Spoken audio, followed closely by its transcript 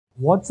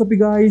What's up you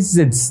guys,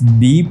 it's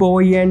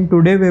Deepoy and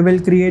today we will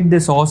create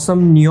this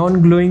awesome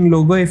neon glowing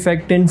logo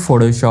effect in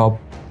Photoshop.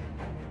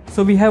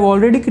 So we have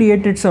already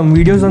created some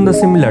videos on the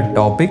similar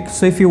topic,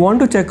 so if you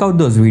want to check out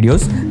those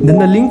videos, then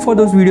the link for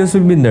those videos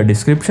will be in the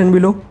description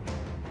below.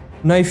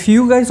 Now if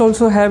you guys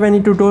also have any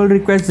tutorial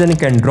requests, then you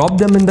can drop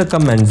them in the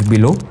comments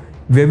below.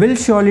 We will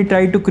surely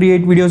try to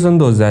create videos on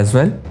those as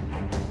well.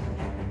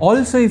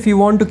 Also, if you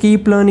want to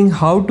keep learning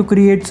how to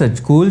create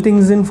such cool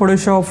things in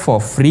Photoshop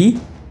for free,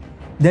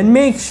 then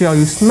make sure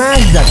you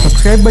smash that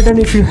subscribe button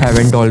if you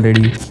haven't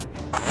already.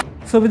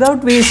 So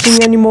without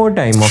wasting any more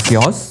time of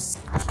yours,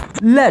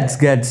 let's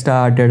get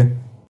started.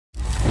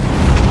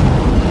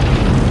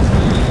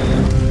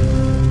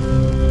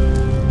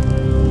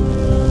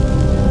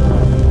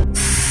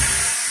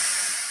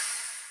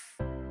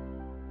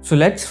 So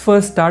let's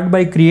first start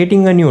by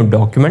creating a new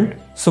document.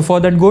 So for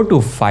that, go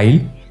to File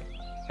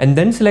and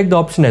then select the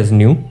option as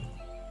New.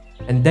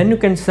 And then you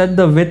can set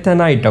the width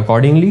and height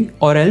accordingly,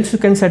 or else you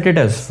can set it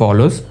as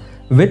follows: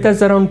 width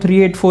as around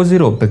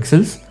 3840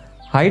 pixels,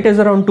 height as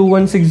around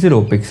 2160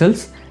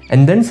 pixels,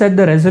 and then set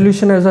the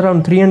resolution as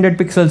around 300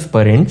 pixels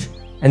per inch,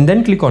 and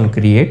then click on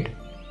Create.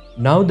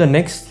 Now the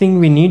next thing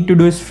we need to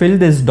do is fill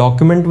this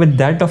document with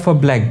that of a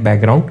black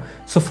background.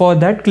 So for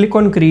that, click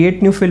on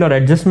Create New Fill or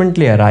Adjustment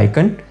Layer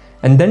icon,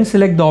 and then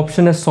select the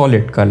option as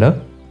Solid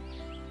Color.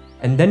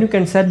 And then you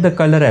can set the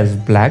color as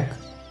black,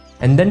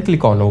 and then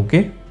click on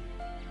OK.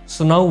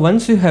 So now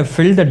once you have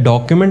filled the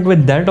document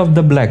with that of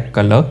the black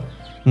color,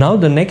 now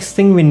the next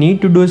thing we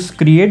need to do is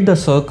create the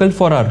circle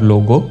for our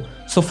logo.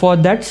 So for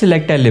that,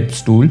 select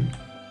Ellipse tool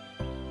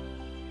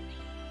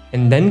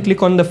and then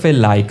click on the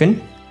fill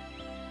icon,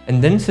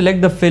 and then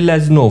select the fill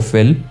as no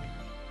fill,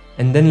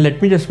 and then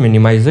let me just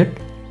minimize it,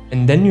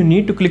 and then you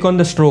need to click on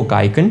the stroke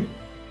icon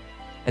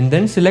and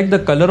then select the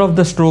color of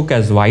the stroke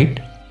as white,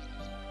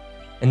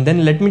 and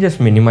then let me just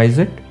minimize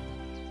it.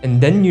 And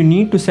then you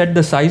need to set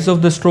the size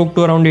of the stroke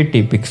to around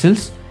 80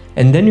 pixels,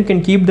 and then you can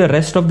keep the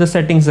rest of the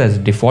settings as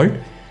default.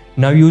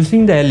 Now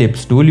using the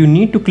ellipse tool, you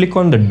need to click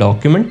on the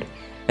document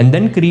and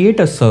then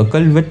create a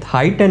circle with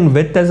height and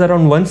width as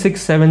around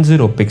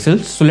 1670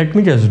 pixels. So let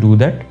me just do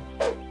that.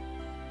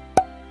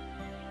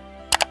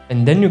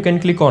 And then you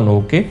can click on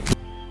OK.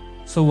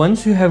 So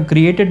once you have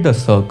created the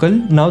circle,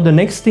 now the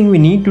next thing we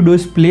need to do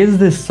is place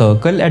this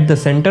circle at the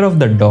center of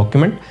the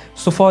document.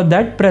 So for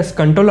that, press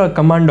Ctrl or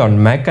Command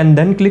on Mac and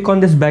then click on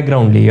this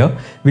background layer,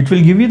 which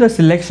will give you the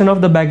selection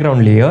of the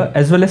background layer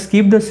as well as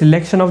keep the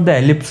selection of the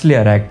ellipse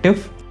layer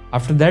active.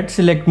 After that,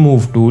 select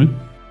Move tool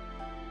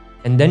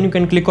and then you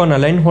can click on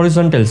Align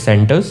Horizontal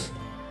Centers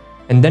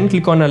and then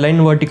click on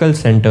Align Vertical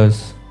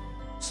Centers.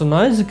 So now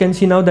as you can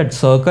see, now that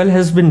circle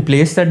has been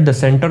placed at the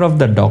center of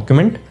the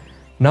document.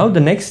 Now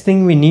the next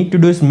thing we need to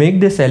do is make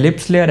this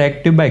ellipse layer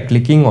active by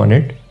clicking on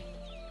it,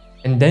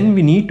 and then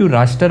we need to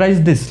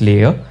rasterize this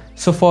layer.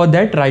 So for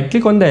that, right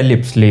click on the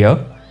ellipse layer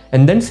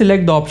and then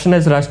select the option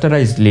as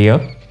Rasterize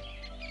Layer.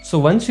 So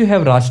once you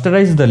have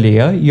rasterized the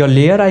layer, your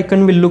layer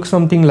icon will look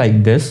something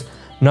like this.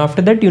 Now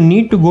after that, you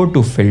need to go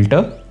to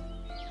Filter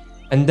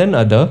and then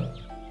Other,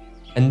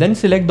 and then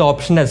select the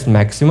option as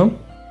Maximum,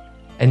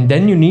 and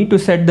then you need to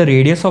set the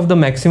radius of the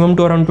maximum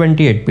to around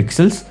 28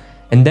 pixels.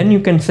 And then you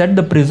can set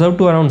the preserve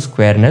to around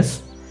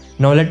squareness.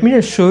 Now let me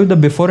just show you the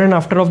before and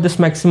after of this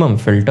maximum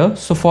filter.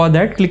 So for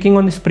that, clicking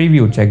on this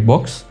preview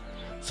checkbox.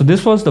 So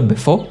this was the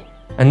before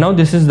and now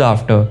this is the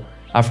after.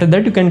 After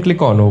that, you can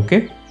click on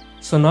OK.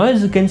 So now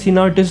as you can see,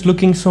 now it is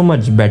looking so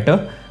much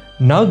better.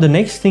 Now the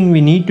next thing we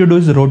need to do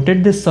is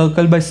rotate this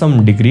circle by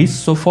some degrees.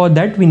 So for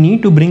that, we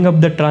need to bring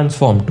up the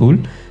transform tool.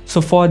 So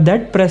for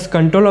that, press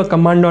Ctrl or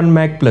Command on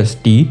Mac plus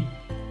T.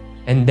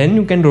 And then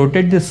you can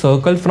rotate this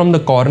circle from the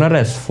corner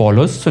as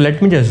follows. So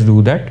let me just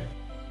do that.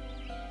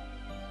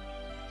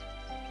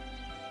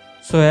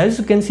 So as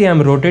you can see,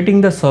 I'm rotating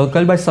the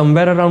circle by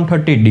somewhere around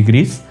 30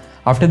 degrees.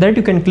 After that,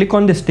 you can click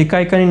on the stick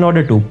icon in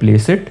order to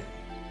place it.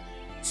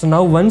 So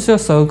now once your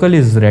circle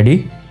is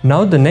ready,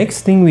 now the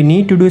next thing we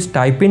need to do is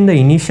type in the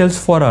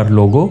initials for our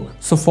logo.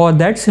 So for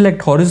that,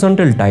 select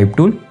Horizontal Type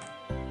tool.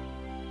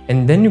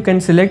 And then you can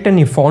select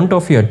any font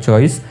of your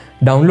choice.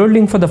 Download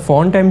link for the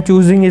font I'm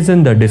choosing is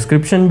in the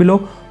description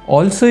below.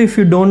 Also, if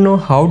you don't know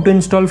how to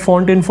install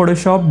font in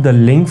Photoshop, the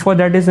link for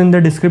that is in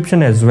the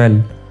description as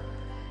well.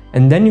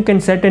 And then you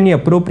can set any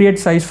appropriate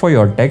size for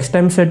your text.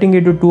 I'm setting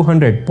it to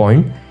 200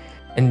 point.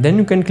 And then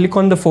you can click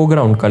on the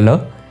foreground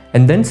color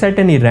and then set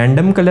any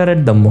random color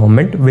at the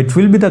moment, which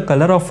will be the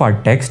color of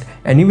our text.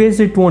 Anyways,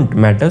 it won't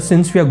matter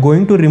since we are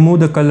going to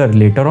remove the color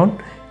later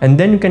on. And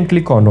then you can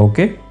click on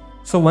OK.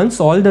 So once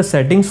all the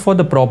settings for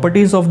the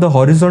properties of the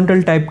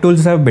horizontal type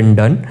tools have been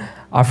done,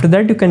 after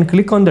that you can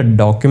click on the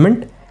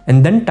document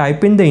and then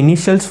type in the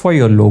initials for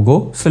your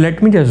logo. So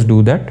let me just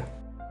do that.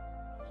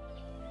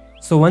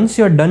 So once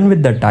you're done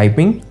with the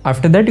typing,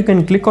 after that you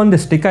can click on the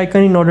stick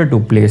icon in order to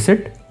place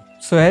it.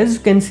 So as you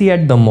can see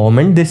at the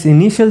moment, these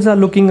initials are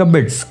looking a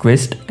bit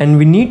squished and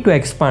we need to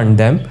expand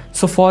them.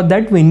 So for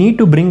that, we need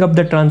to bring up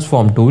the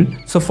transform tool.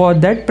 So for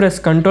that, press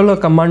Ctrl or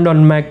Command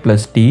on Mac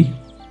plus T.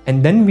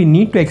 And then we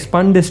need to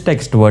expand this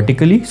text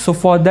vertically. So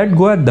for that,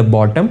 go at the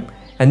bottom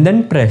and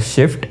then press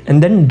shift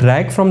and then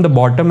drag from the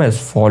bottom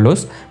as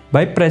follows.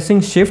 By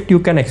pressing shift, you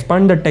can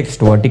expand the text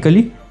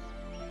vertically.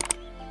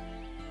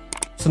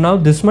 So now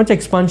this much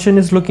expansion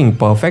is looking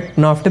perfect.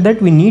 Now after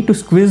that, we need to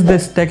squeeze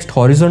this text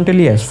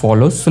horizontally as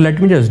follows. So let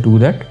me just do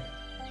that.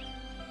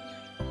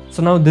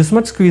 So now this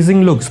much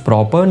squeezing looks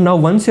proper. Now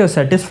once you're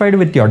satisfied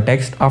with your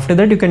text, after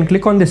that you can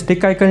click on the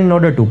stick icon in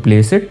order to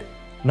place it.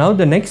 Now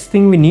the next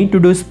thing we need to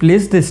do is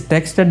place this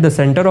text at the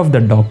center of the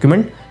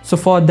document. So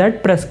for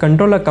that, press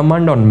Ctrl or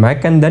Command on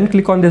Mac and then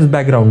click on this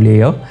background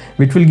layer,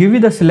 which will give you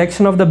the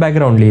selection of the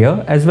background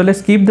layer as well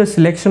as keep the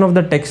selection of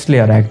the text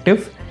layer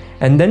active,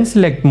 and then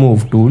select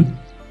Move tool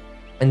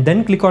and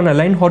then click on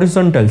Align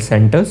Horizontal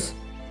Centers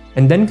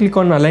and then click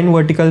on Align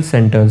Vertical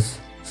Centers.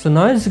 So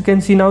now as you can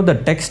see, now the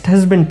text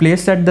has been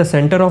placed at the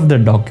center of the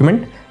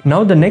document.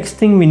 Now the next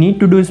thing we need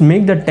to do is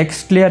make the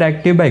text layer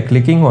active by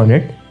clicking on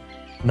it.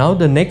 Now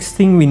the next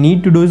thing we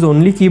need to do is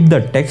only keep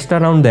the text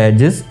around the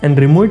edges and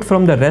remove it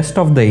from the rest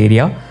of the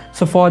area.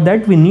 So for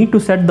that, we need to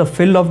set the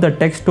fill of the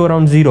text to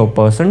around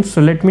 0%.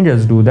 So let me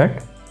just do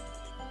that.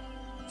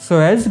 So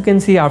as you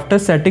can see, after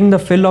setting the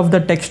fill of the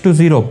text to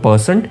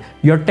 0%,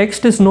 your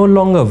text is no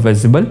longer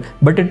visible,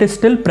 but it is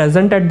still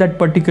present at that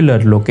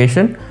particular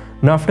location.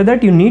 Now after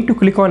that, you need to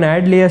click on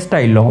Add Layer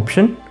Style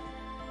option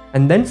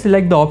and then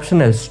select the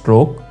option as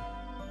Stroke.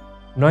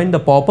 Now in the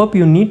pop-up,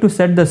 you need to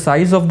set the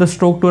size of the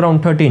stroke to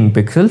around 13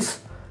 pixels,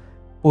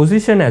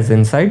 position as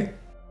inside,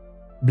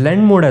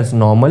 blend mode as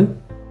normal,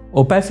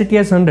 opacity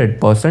as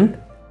 100%,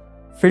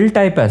 fill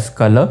type as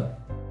color,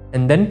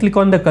 and then click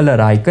on the color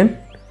icon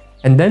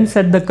and then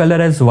set the color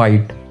as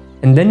white,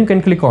 and then you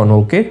can click on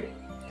OK.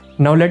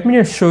 Now let me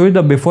just show you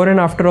the before and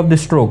after of the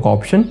stroke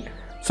option.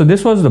 So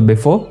this was the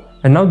before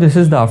and now this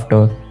is the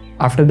after.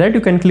 After that, you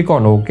can click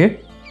on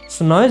OK.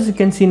 So now as you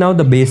can see, now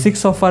the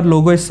basics of our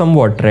logo is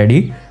somewhat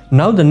ready.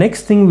 Now the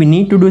next thing we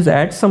need to do is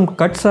add some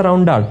cuts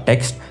around our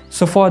text.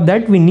 So for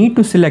that, we need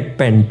to select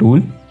Pen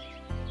tool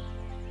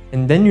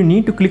and then you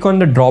need to click on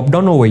the drop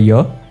down over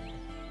here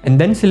and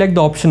then select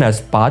the option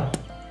as Path,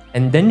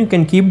 and then you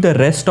can keep the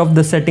rest of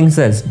the settings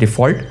as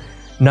default.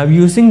 Now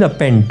using the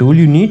Pen tool,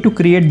 you need to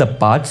create the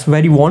paths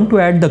where you want to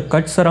add the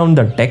cuts around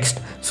the text.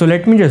 So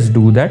let me just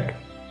do that.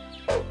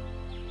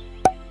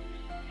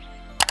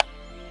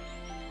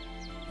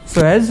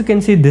 So as you can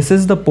see, this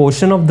is the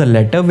portion of the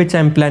letter which I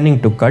am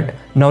planning to cut.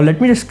 Now let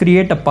me just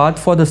create a path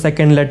for the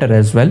second letter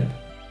as well.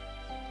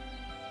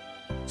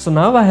 So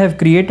now I have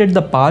created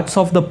the paths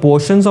of the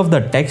portions of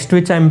the text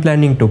which I am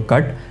planning to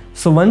cut.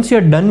 So once you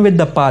are done with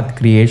the path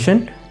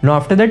creation, now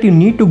after that you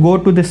need to go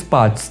to this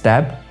Paths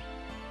tab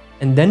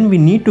and then we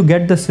need to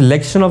get the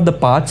selection of the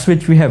paths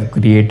which we have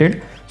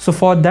created. So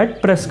for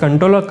that, press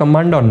Ctrl or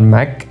Command on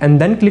Mac and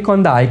then click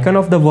on the icon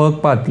of the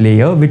work path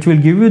layer, which will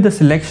give you the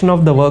selection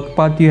of the work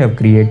path you have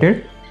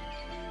created.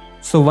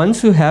 So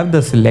once you have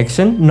the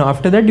selection, now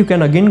after that you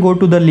can again go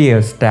to the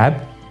Layers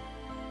tab.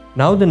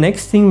 Now the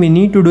next thing we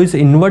need to do is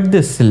invert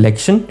this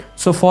selection.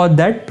 So for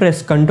that,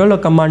 press Ctrl or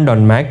Command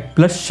on Mac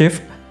plus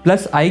Shift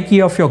plus I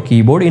key of your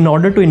keyboard in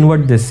order to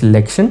invert this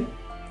selection.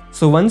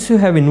 So once you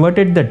have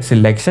inverted that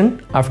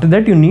selection, after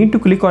that you need to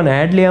click on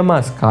Add Layer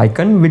Mask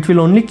icon, which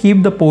will only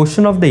keep the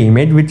portion of the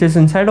image which is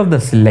inside of the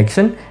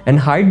selection and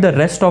hide the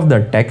rest of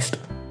the text.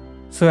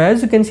 So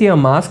as you can see, a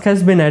mask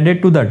has been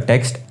added to the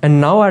text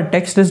and now our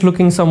text is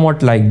looking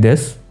somewhat like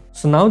this.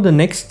 So now the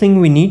next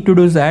thing we need to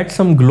do is add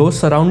some glow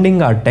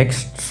surrounding our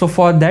text. So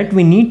for that,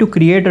 we need to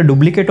create a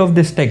duplicate of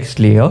this text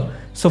layer.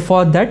 So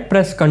for that,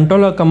 press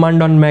Ctrl or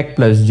Command on Mac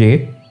plus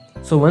J.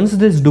 So once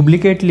this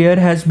duplicate layer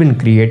has been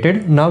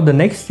created, now the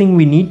next thing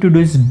we need to do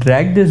is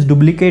drag this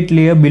duplicate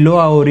layer below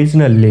our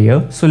original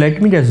layer. So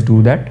let me just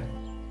do that.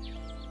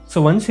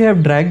 So once you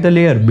have dragged the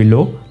layer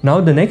below,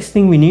 now the next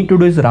thing we need to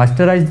do is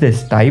rasterize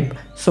this type.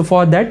 So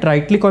for that,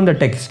 right click on the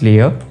text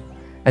layer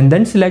and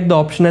then select the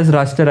option as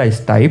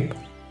rasterize type.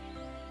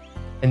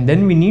 And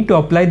then we need to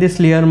apply this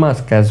layer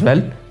mask as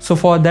well. So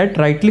for that,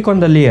 right click on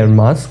the layer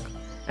mask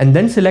and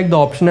then select the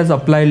option as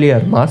apply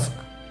layer mask.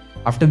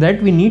 After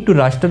that, we need to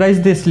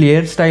rasterize this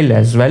layer style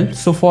as well.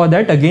 So for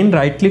that, again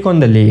right click on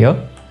the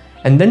layer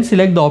and then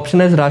select the option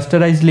as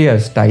rasterize layer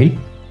style.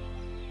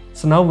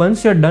 So now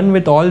once you're done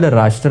with all the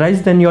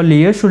rasterize, then your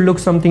layer should look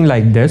something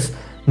like this.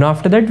 Now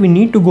after that, we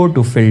need to go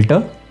to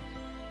filter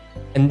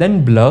and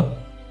then blur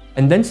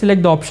and then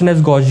select the option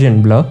as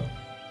Gaussian blur.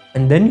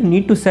 And then you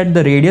need to set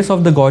the radius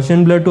of the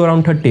Gaussian blur to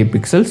around 30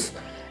 pixels.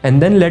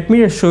 And then let me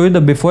just show you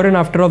the before and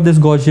after of this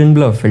Gaussian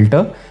blur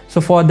filter.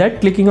 So for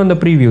that, clicking on the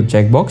preview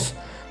checkbox.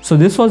 So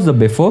this was the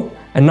before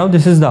and now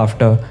this is the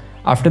after.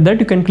 After that,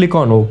 you can click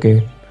on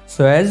OK.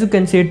 So as you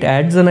can see, it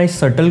adds a nice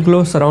subtle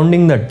glow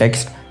surrounding the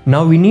text.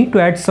 Now we need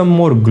to add some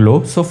more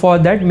glow. So for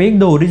that, make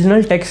the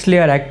original text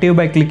layer active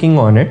by clicking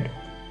on it.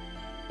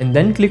 And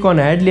then click on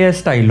Add Layer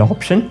Style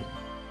option.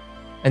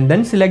 And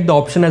then select the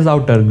option as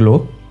Outer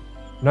Glow.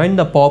 Now in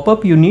the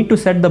pop-up, you need to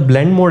set the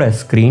blend mode as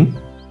screen,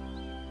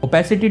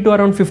 opacity to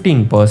around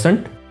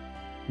 15%,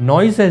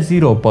 noise as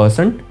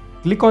 0%,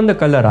 click on the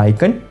color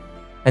icon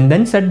and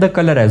then set the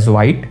color as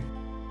white,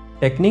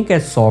 technique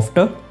as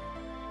softer,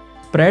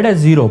 spread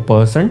as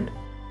 0%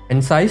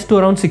 and size to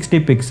around 60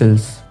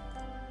 pixels.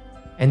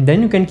 And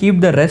then you can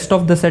keep the rest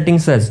of the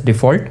settings as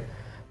default.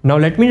 Now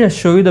let me just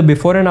show you the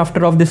before and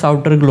after of this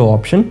outer glow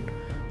option.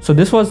 So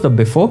this was the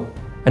before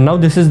and now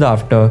this is the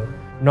after.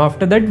 Now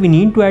after that we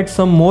need to add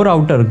some more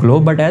outer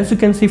glow, but as you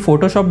can see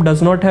Photoshop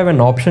does not have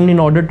an option in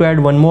order to add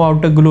one more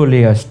outer glow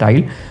layer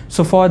style.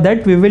 So for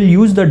that we will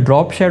use the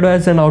drop shadow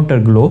as an outer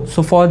glow.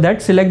 So for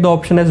that select the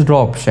option as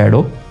drop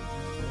shadow.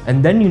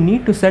 And then you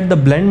need to set the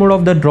blend mode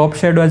of the drop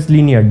shadow as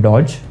linear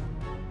dodge.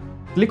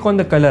 Click on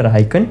the color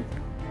icon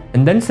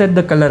and then set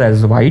the color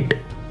as white.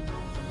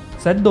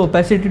 Set the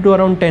opacity to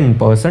around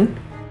 10%.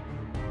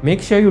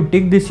 Make sure you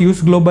tick this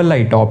use global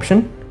light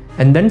option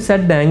and then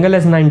set the angle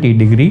as 90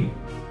 degree.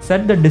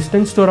 Set the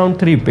distance to around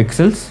 3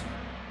 pixels.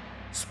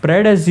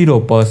 Spread as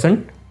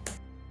 0%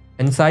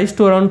 and size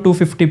to around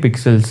 250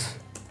 pixels.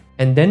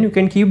 And then you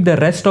can keep the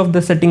rest of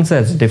the settings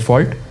as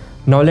default.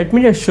 Now let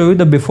me just show you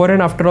the before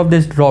and after of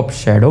this drop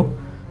shadow.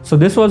 So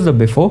this was the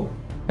before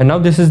and now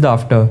this is the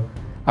after.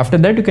 After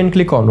that you can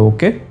click on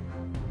OK.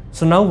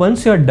 So now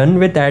once you are done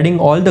with adding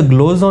all the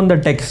glows on the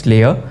text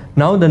layer,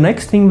 now the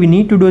next thing we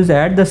need to do is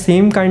add the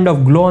same kind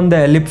of glow on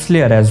the ellipse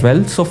layer as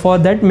well. So for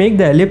that make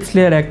the ellipse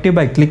layer active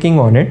by clicking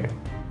on it.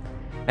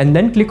 And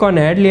then click on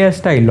add layer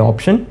style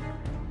option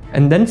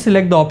and then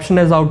select the option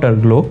as outer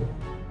glow.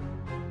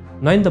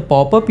 Now in the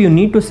pop-up you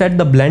need to set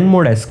the blend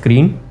mode as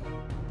screen,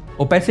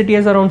 opacity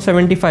as around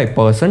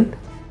 75%,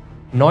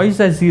 noise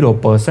as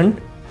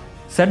 0%,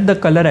 set the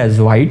color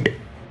as white,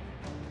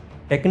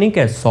 technique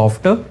as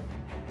softer,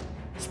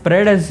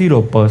 spread as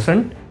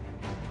 0%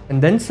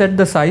 and then set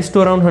the size to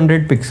around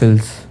 100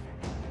 pixels.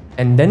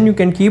 And then you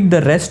can keep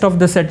the rest of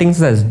the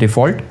settings as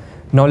default.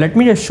 Now let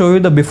me just show you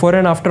the before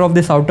and after of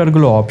this outer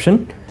glow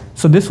option.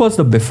 So this was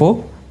the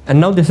before and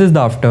now this is the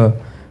after.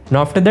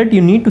 Now after that you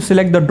need to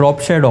select the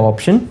drop shadow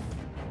option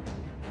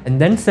and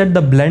then set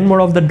the blend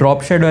mode of the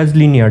drop shadow as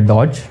linear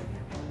dodge.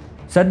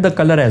 Set the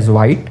color as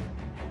white.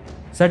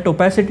 Set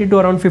opacity to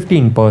around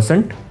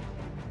 15%.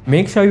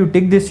 Make sure you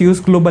tick this use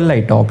global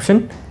light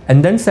option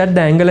and then set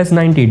the angle as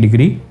 90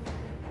 degree.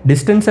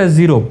 Distance as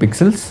 0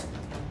 pixels.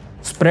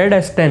 Spread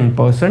as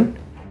 10%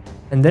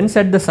 and then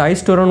set the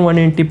size to around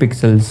 180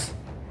 pixels.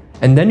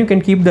 And then you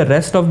can keep the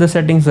rest of the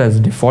settings as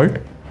default.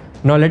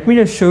 Now let me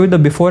just show you the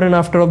before and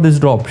after of this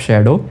drop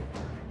shadow.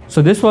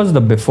 So this was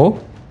the before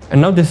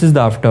and now this is the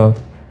after.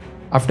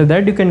 After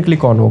that you can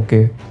click on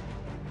OK.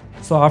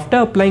 So after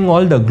applying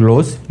all the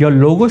glows, your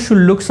logo should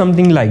look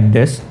something like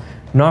this.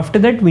 Now after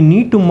that we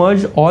need to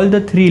merge all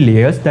the 3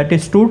 layers, that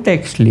is 2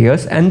 text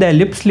layers and the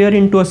ellipse layer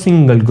into a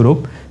single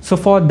group. So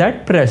for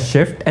that press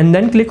shift and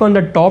then click on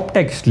the top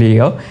text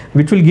layer,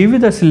 which will give you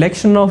the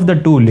selection of the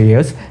 2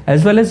 layers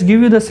as well as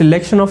give you the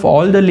selection of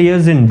all the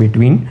layers in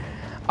between.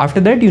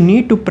 After that you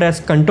need to press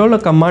Ctrl or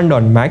Command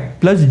on Mac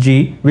plus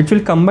G, which will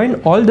combine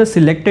all the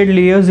selected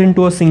layers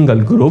into a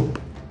single group.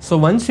 So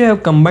once you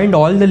have combined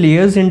all the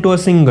layers into a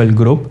single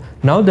group,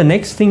 now the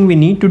next thing we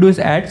need to do is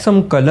add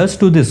some colors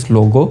to this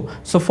logo.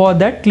 So for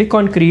that click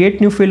on create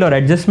new fill or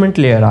adjustment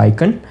layer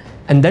icon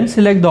and then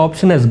select the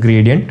option as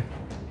gradient.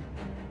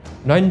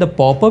 Now in the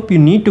pop-up you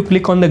need to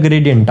click on the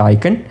gradient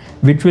icon,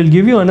 which will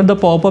give you another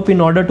pop-up in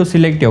order to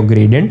select your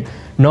gradient.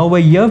 Now over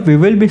here we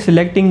will be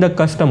selecting the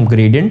custom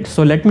gradient,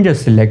 so let me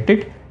just select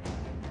it.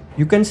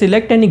 You can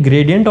select any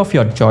gradient of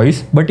your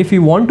choice, but if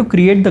you want to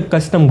create the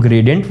custom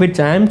gradient, which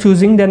I am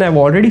choosing, then I've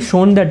already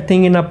shown that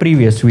thing in a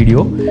previous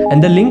video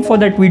and the link for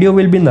that video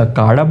will be in the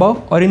card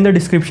above or in the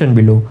description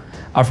below.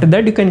 After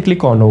that you can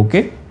click on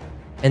OK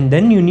and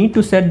then you need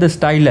to set the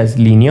style as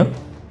linear,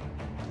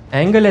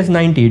 angle as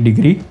 90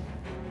 degree,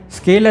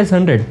 scale as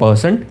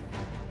 100%.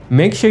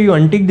 Make sure you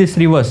untick this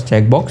reverse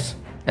checkbox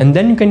and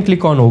then you can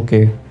click on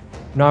OK.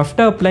 Now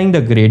after applying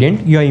the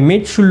gradient, your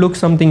image should look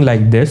something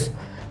like this.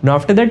 Now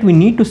after that we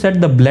need to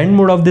set the blend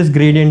mode of this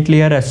gradient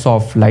layer as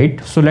soft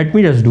light. So let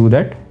me just do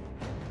that.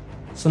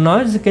 So now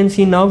as you can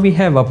see, now we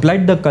have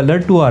applied the color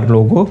to our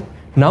logo.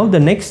 Now the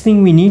next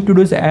thing we need to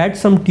do is add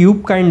some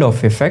tube kind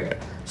of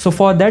effect. So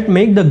for that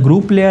make the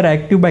group layer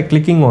active by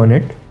clicking on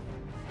it.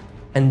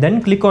 And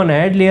then click on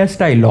add layer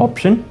style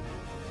option.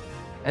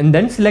 And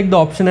then select the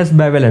option as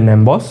bevel and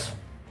emboss.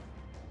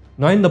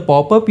 Now in the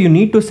pop-up you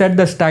need to set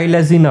the style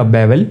as in a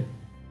bevel.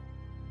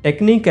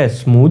 Technique as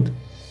smooth.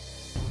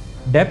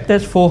 Depth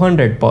as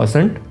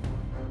 400%,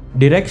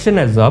 direction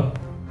as up,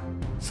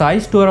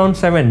 size to around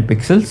 7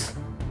 pixels,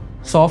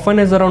 soften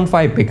as around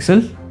 5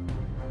 pixels,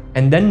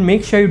 and then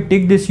make sure you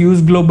tick this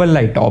use global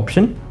light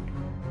option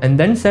and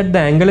then set the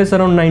angle as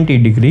around 90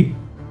 degree,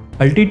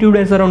 altitude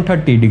as around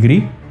 30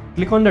 degree,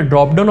 click on the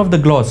drop down of the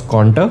gloss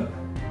contour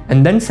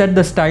and then set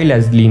the style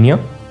as linear.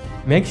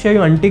 Make sure you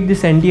untick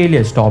this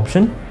anti-aliased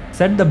option,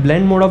 set the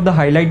blend mode of the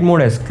highlight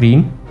mode as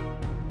screen,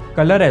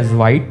 color as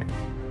white,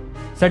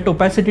 set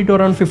opacity to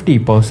around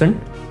 50%,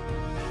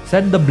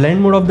 set the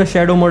blend mode of the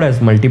shadow mode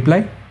as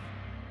multiply,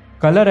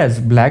 color as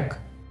black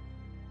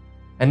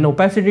and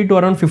opacity to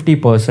around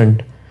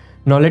 50%.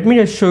 Now let me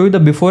just show you the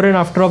before and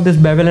after of this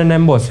bevel and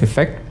emboss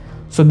effect.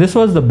 So this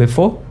was the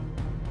before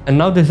and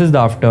now this is the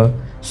after.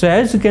 So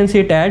as you can see,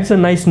 it adds a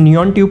nice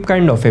neon tube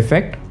kind of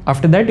effect.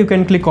 After that you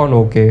can click on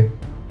OK.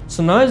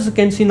 So now as you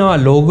can see, now our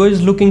logo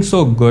is looking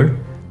so good.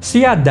 So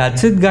yeah,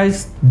 that's it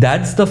guys,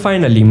 that's the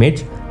final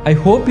image. I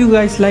hope you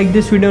guys like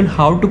this video on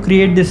how to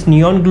create this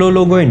neon glow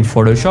logo in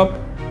Photoshop.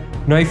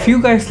 Now if you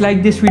guys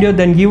like this video,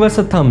 then give us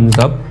a thumbs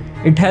up.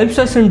 It helps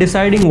us in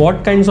deciding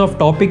what kinds of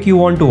topic you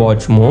want to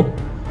watch more.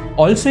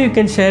 Also you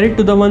can share it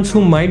to the ones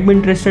who might be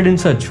interested in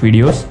such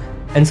videos,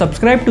 and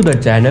subscribe to the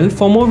channel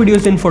for more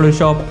videos in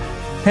Photoshop.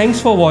 Thanks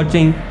for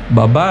watching.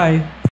 Bye bye.